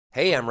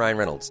Hey, I'm Ryan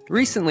Reynolds.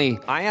 Recently,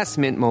 I asked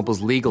Mint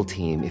Mobile's legal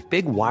team if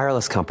big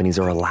wireless companies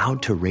are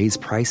allowed to raise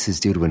prices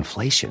due to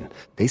inflation.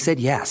 They said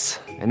yes.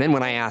 And then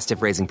when I asked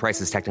if raising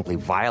prices technically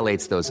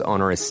violates those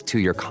onerous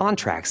two-year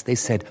contracts, they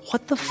said,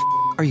 "What the f***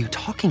 are you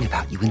talking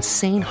about, you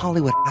insane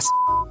Hollywood ass?"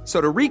 So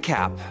to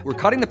recap, we're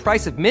cutting the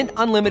price of Mint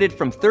Unlimited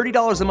from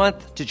 $30 a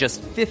month to just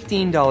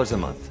 $15 a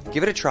month.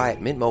 Give it a try at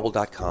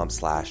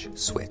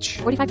mintmobile.com/switch.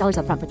 $45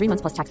 up front for 3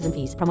 months plus taxes and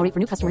fees. Promo rate for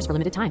new customers for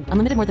limited time.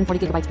 Unlimited more than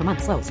 40 gigabytes per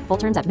month. Slows full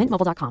terms at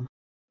mintmobile.com.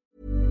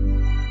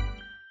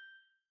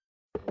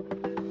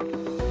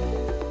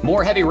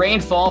 More heavy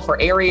rainfall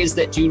for areas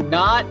that do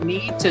not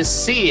need to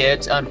see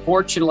it.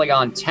 Unfortunately,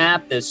 on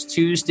tap this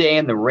Tuesday,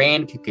 and the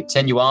rain could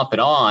continue off and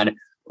on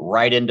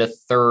right into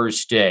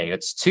Thursday.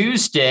 It's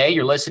Tuesday.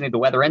 You're listening to the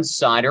Weather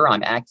Insider.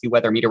 I'm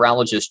AccuWeather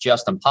meteorologist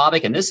Justin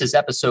Povick, and this is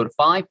episode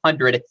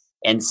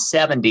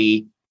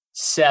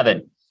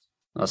 577.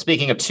 Well,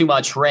 speaking of too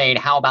much rain,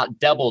 how about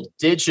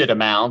double-digit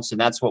amounts? And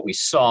that's what we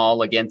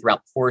saw, again,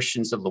 throughout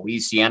portions of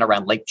Louisiana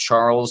around Lake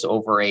Charles,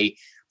 over a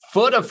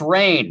foot of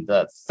rain,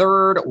 the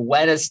third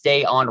wettest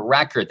day on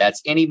record.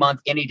 That's any month,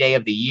 any day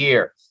of the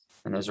year.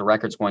 And those are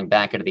records going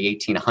back into the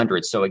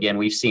 1800s. So again,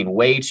 we've seen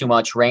way too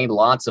much rain,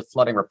 lots of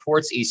flooding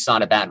reports. East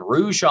side of Baton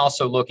Rouge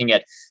also looking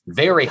at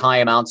very high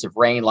amounts of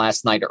rain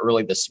last night,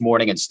 early this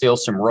morning, and still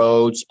some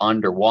roads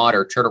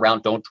underwater. Turn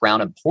around, don't drown.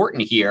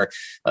 Important here.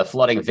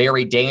 Flooding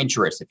very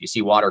dangerous. If you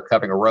see water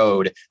covering a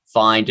road,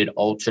 find an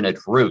alternate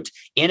route.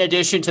 In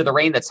addition to the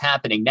rain that's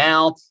happening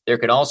now, there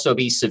could also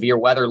be severe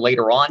weather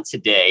later on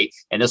today.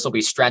 And this will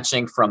be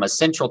stretching from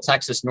central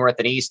Texas north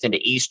and east into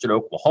eastern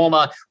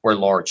Oklahoma, where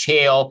large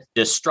hail,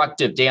 destructive,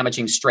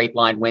 damaging straight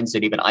line winds,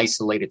 and even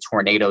isolated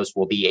tornadoes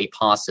will be a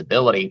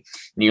possibility.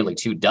 Nearly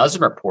 24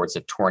 reports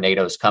of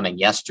tornadoes coming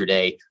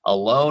yesterday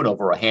alone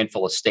over a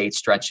handful of states,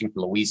 stretching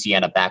from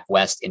Louisiana back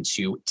west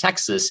into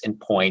Texas and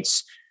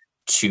points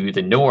to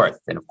the north.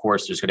 And of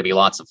course, there's going to be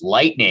lots of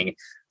lightning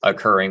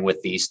occurring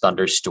with these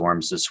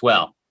thunderstorms as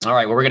well. All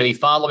right, well, we're going to be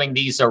following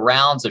these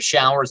rounds of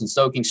showers and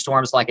soaking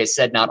storms, like I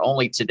said, not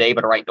only today,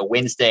 but right into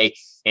Wednesday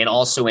and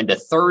also into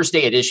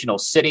Thursday. Additional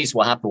cities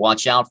we'll have to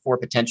watch out for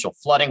potential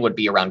flooding would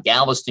be around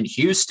Galveston,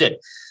 Houston,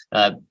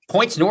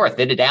 points north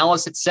into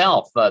Dallas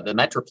itself, the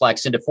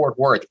Metroplex into Fort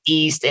Worth,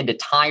 east into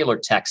Tyler,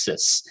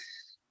 Texas.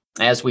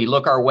 As we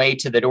look our way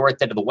to the north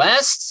and to the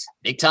west,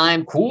 big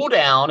time cool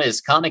down is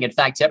coming. In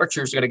fact,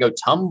 temperatures are going to go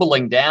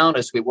tumbling down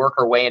as we work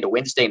our way into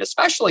Wednesday and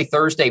especially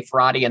Thursday,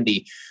 Friday, and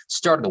the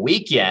start of the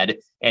weekend.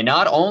 And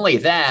not only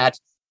that,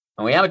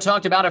 and we haven't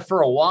talked about it for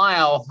a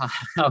while.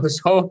 I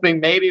was hoping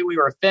maybe we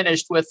were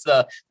finished with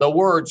the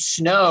word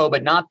snow,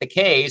 but not the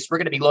case. We're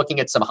going to be looking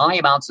at some high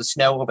amounts of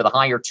snow over the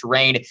higher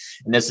terrain.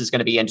 And this is going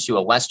to be into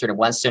a western and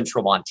west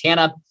central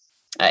Montana.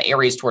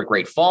 Areas toward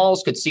Great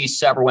Falls could see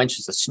several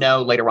inches of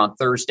snow later on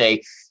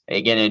Thursday,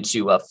 again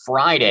into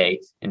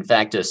Friday. In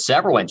fact,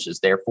 several inches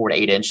there, 4 to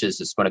 8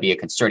 inches is going to be a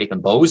concern.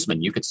 Even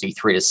Bozeman, you could see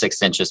 3 to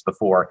 6 inches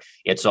before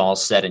it's all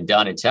said and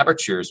done. And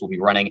temperatures will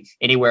be running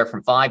anywhere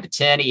from 5 to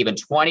 10, even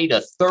 20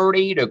 to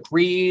 30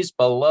 degrees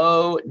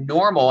below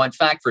normal. In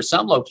fact, for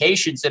some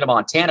locations in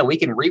Montana, we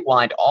can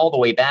rewind all the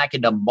way back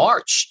into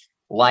March,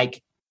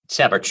 like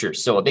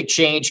temperatures. So a big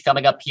change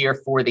coming up here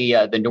for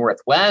the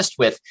Northwest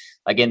with,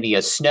 again, the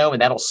snow,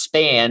 and that'll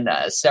span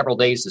several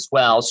days as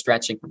well,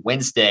 stretching from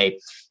Wednesday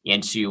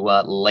into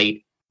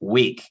late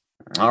week.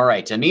 All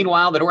right. And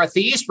meanwhile, the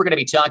Northeast, we're going to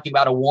be talking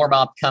about a warm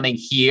up coming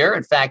here.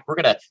 In fact, we're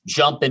going to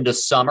jump into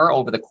summer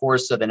over the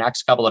course of the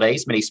next couple of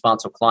days. Many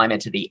spots will climb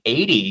into the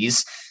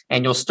 80s,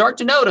 and you'll start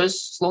to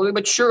notice slowly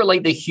but surely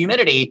the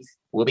humidity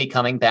will be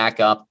coming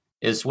back up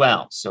as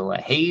well. So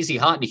hazy,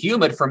 hot, and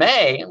humid for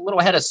May, a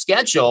little ahead of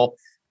schedule.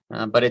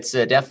 But it's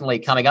definitely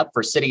coming up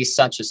for cities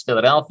such as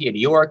Philadelphia,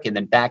 New York, and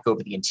then back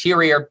over the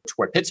interior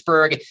toward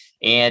Pittsburgh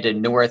and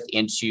north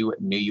into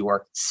New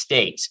York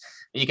State.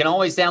 You can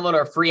always download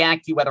our free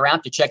AccuWeather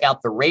app to check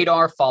out the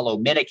radar. Follow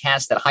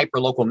Minutecast, that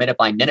hyper-local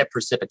minute-by-minute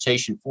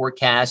precipitation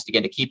forecast,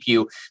 again, to keep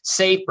you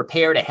safe,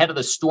 prepared ahead of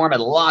the storm,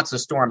 and lots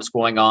of storms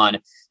going on.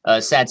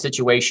 Sad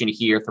situation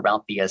here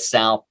throughout the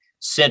South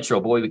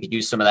Central. Boy, we could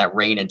use some of that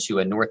rain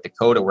into North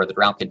Dakota, where the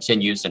drought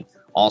continues, and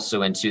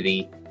also into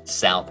the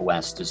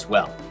Southwest as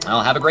well.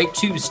 I'll have a great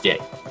Tuesday.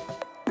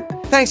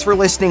 Thanks for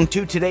listening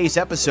to today's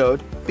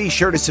episode. Be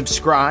sure to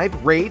subscribe,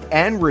 rate,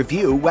 and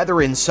review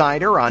Weather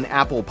Insider on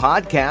Apple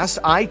Podcasts,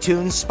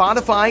 iTunes,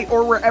 Spotify,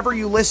 or wherever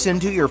you listen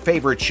to your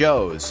favorite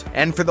shows.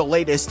 And for the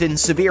latest in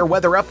severe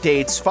weather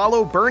updates,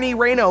 follow Bernie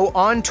Rayno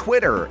on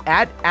Twitter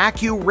at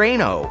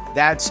AccuRayno.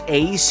 That's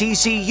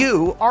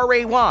AccuRayno.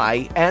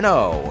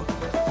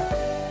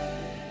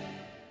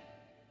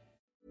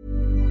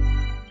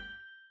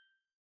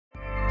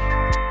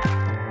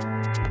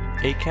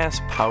 Acast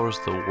powers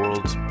the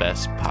world's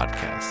best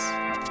podcasts.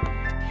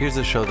 Here's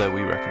a show that we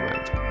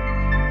recommend.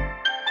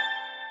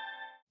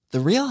 The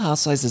Real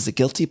Housewives is a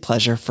guilty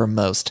pleasure for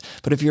most,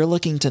 but if you're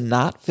looking to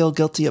not feel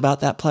guilty about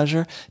that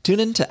pleasure, tune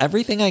in to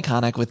Everything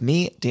Iconic with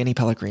me, Danny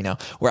Pellegrino,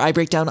 where I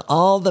break down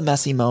all the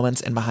messy moments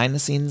and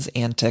behind-the-scenes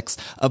antics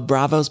of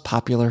Bravo's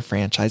popular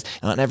franchise.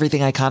 And on Everything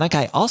Iconic,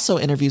 I also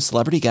interview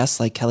celebrity guests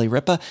like Kelly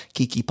Ripa,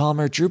 Keke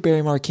Palmer, Drew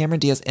Barrymore, Cameron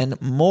Diaz, and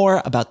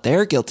more about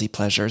their guilty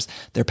pleasures,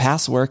 their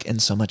past work,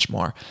 and so much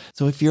more.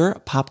 So if you're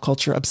pop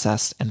culture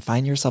obsessed and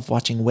find yourself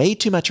watching way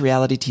too much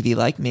reality TV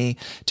like me,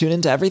 tune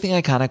in to Everything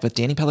Iconic with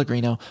Danny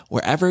Pellegrino,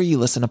 wherever you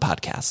listen to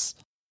podcasts.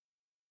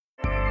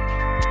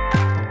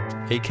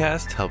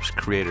 Acast helps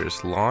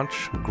creators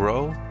launch,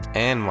 grow,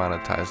 and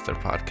monetize their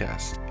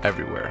podcasts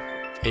everywhere.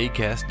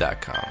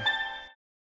 Acast.com.